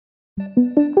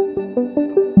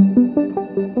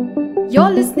You're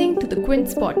listening to the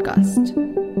Quince podcast.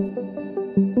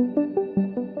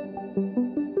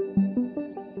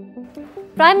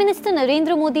 Prime Minister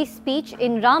Narendra Modi's speech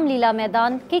in Ram Leela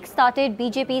Maidan kick-started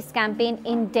BJP's campaign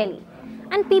in Delhi.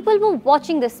 And people were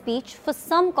watching the speech for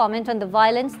some comment on the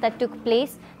violence that took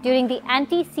place during the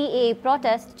anti-CAA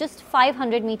protest just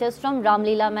 500 meters from Ram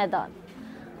Leela Maidan.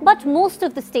 But most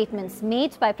of the statements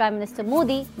made by Prime Minister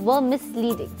Modi were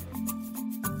misleading.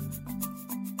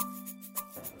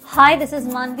 Hi, this is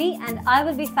Manvi and I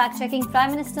will be fact-checking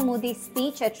Prime Minister Modi's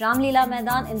speech at Ram Leela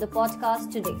Maidan in the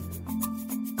podcast today.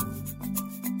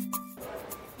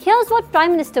 Here's what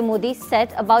Prime Minister Modi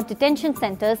said about detention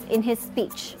centers in his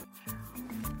speech.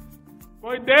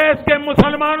 कोई देश के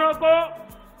मुसलमानों को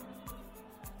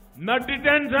न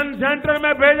detention centre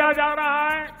में भेजा जा रहा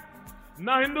है,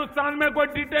 न हिंदुस्तान में कोई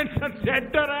डिटेंशन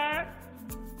सेंटर है.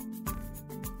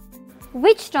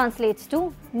 Which translates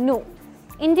to no.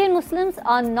 Indian Muslims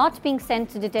are not being sent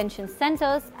to detention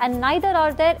centers and neither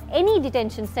are there any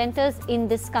detention centers in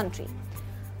this country.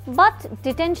 But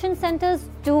detention centers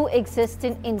do exist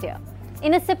in India.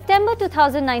 In a September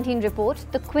 2019 report,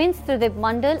 the Quince Tridib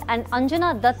Mandal and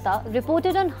Anjana Datta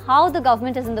reported on how the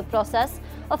government is in the process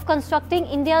of constructing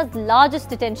India's largest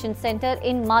detention center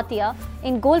in Matia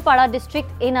in Golpada district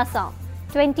in Assam,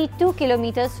 22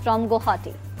 kilometers from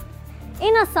Guwahati.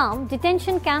 In Assam,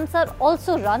 detention camps are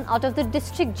also run out of the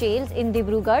district jails in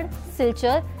Dibrugarh,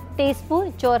 Silchar,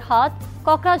 Tezpur, Jorhat,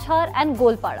 Kokrajhar and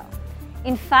Golpada.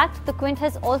 In fact, the Quint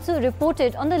has also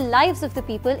reported on the lives of the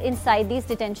people inside these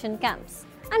detention camps.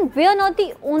 And we are not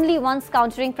the only ones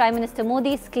countering Prime Minister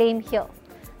Modi's claim here.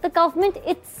 The government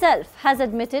itself has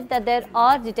admitted that there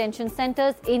are detention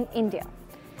centers in India.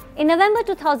 In November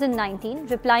 2019,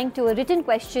 replying to a written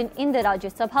question in the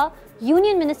Rajya Sabha,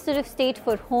 Union Minister of State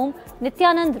for Home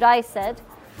Nityanand Rai said,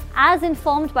 as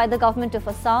informed by the government of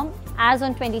Assam, as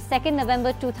on 22nd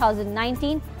November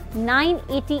 2019,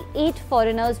 988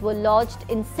 foreigners were lodged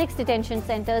in 6 detention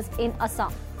centers in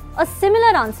Assam. A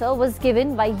similar answer was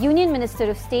given by Union Minister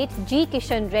of State G.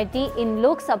 Kishan Reddy in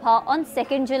Lok Sabha on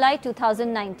 2nd July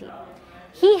 2019.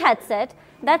 He had said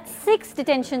that 6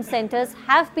 detention centers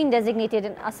have been designated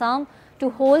in Assam to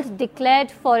hold declared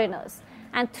foreigners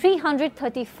and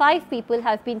 335 people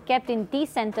have been kept in these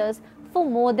centers for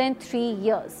more than 3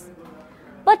 years.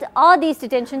 But are these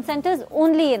detention centers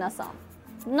only in Assam?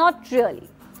 Not really.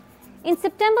 In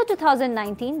September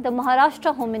 2019, the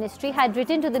Maharashtra Home Ministry had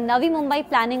written to the Navi Mumbai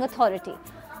Planning Authority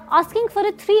asking for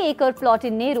a 3-acre plot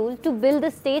in Nerul to build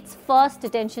the state's first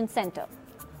detention center.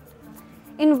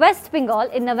 In West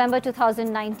Bengal in November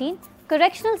 2019,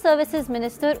 Correctional Services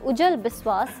Minister Ujjal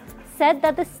Biswas said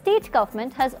that the state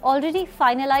government has already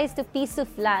finalized a piece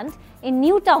of land in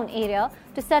Newtown area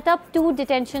to set up 2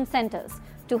 detention centers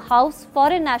to house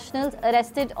foreign nationals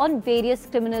arrested on various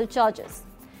criminal charges.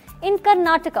 In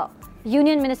Karnataka,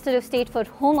 Union Minister of State for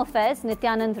Home Affairs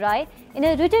Nityanand Rai, in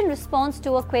a written response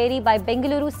to a query by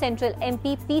Bengaluru Central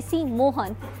MP PC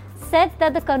Mohan, said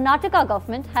that the Karnataka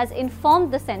government has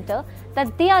informed the centre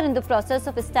that they are in the process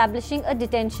of establishing a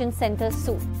detention centre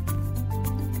soon.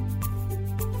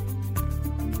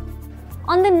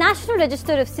 On the National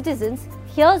Register of Citizens,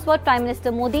 here's what Prime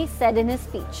Minister Modi said in his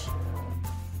speech.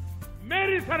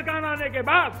 मेरी सरकार आने के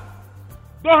बाद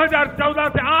 2014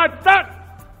 से आज तक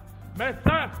मैं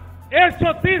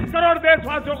 130 करोड़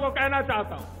देशवासियों को कहना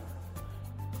चाहता हूं,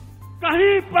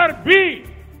 कहीं पर भी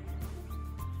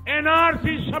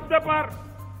एनआरसी शब्द पर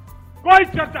कोई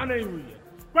चर्चा नहीं हुई है,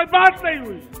 कोई बात नहीं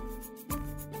हुई है.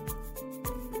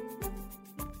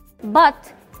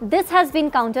 But this has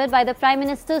been countered by the Prime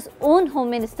Minister's own Home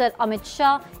Minister Amit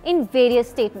Shah in various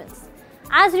statements.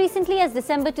 As recently as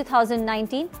December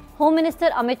 2019, Home Minister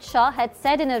Amit Shah had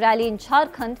said in a rally in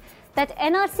Jharkhand that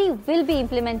NRC will be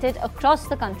implemented across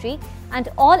the country and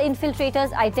all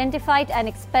infiltrators identified and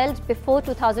expelled before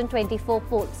 2024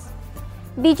 polls.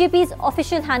 BJP's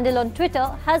official handle on Twitter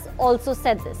has also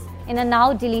said this in a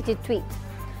now deleted tweet.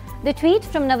 The tweet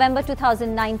from November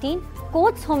 2019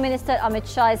 quotes Home Minister Amit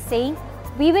Shah as saying,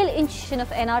 "We will initiation of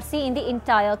NRC in the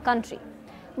entire country."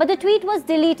 But the tweet was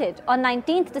deleted on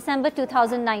 19th December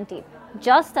 2019,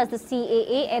 just as the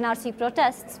CAA NRC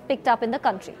protests picked up in the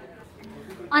country.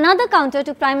 Another counter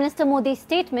to Prime Minister Modi's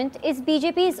statement is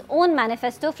BJP's own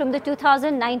manifesto from the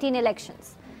 2019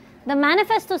 elections. The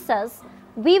manifesto says,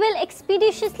 "We will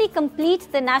expeditiously complete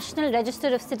the National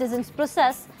Register of Citizens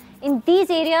process in these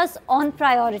areas on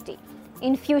priority.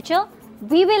 In future,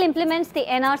 we will implement the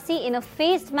NRC in a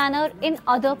phased manner in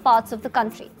other parts of the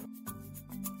country."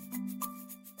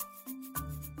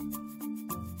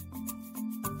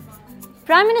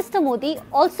 Prime Minister Modi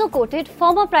also quoted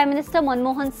former Prime Minister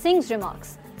Manmohan Singh's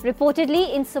remarks,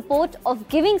 reportedly in support of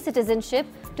giving citizenship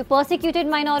to persecuted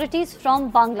minorities from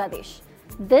Bangladesh.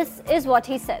 This is what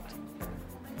he said.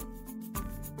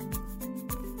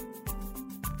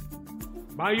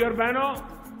 भाइयों और बहनों,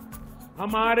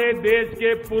 हमारे देश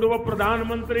के पूर्व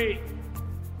प्रधानमंत्री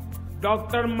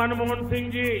doctor Manmohan Singh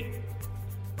ji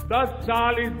 10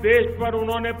 साल इस देश पर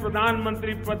उन्होंने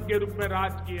प्रधानमंत्री पद के रूप में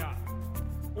राज किया।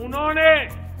 उन्होंने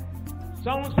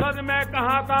संसद में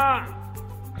कहा था,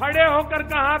 खड़े होकर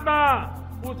कहा था,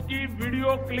 उसकी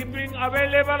वीडियो क्लिपिंग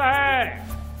अवेलेबल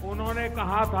है। उन्होंने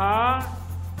कहा था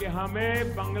कि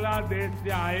हमें बांग्लादेश से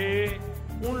आए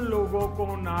उन लोगों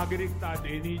को नागरिकता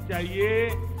देनी चाहिए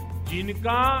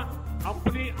जिनका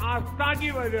अपनी आस्था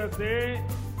की वजह से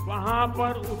वहां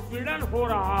पर उत्पीड़न हो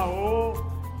रहा हो,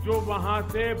 जो वहां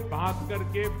से भाग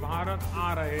करके भारत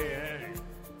आ रहे हैं।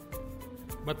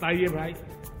 बताइए भाई,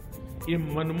 ये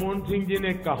मनमोहन सिंह जी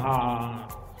ने कहा,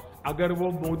 अगर वो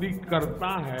मोदी करता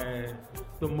है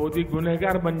तो मोदी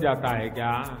गुनहगार बन जाता है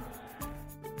क्या?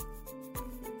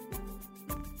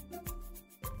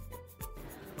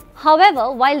 However,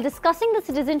 while discussing the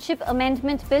Citizenship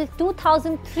Amendment Bill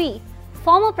 2003,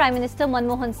 former Prime Minister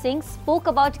Manmohan Singh spoke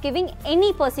about giving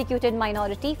any persecuted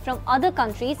minority from other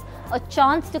countries a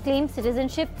chance to claim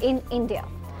citizenship in India.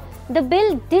 The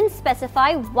bill didn't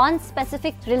specify one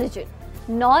specific religion,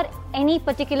 nor any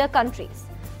particular countries,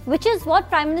 which is what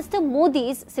Prime Minister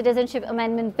Modi's Citizenship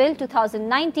Amendment Bill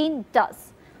 2019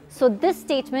 does. So this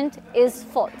statement is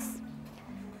false.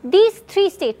 These three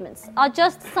statements are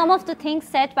just some of the things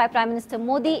said by Prime Minister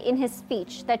Modi in his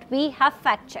speech that we have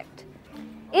fact-checked.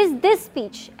 Is this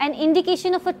speech an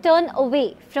indication of a turn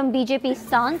away from BJP's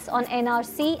stance on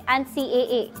NRC and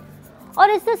CAA? Or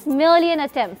is this merely an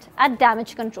attempt at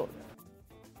damage control?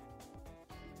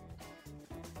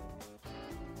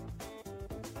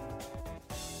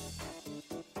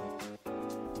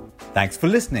 Thanks for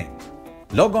listening.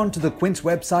 Log on to the Quint's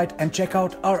website and check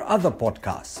out our other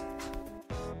podcasts.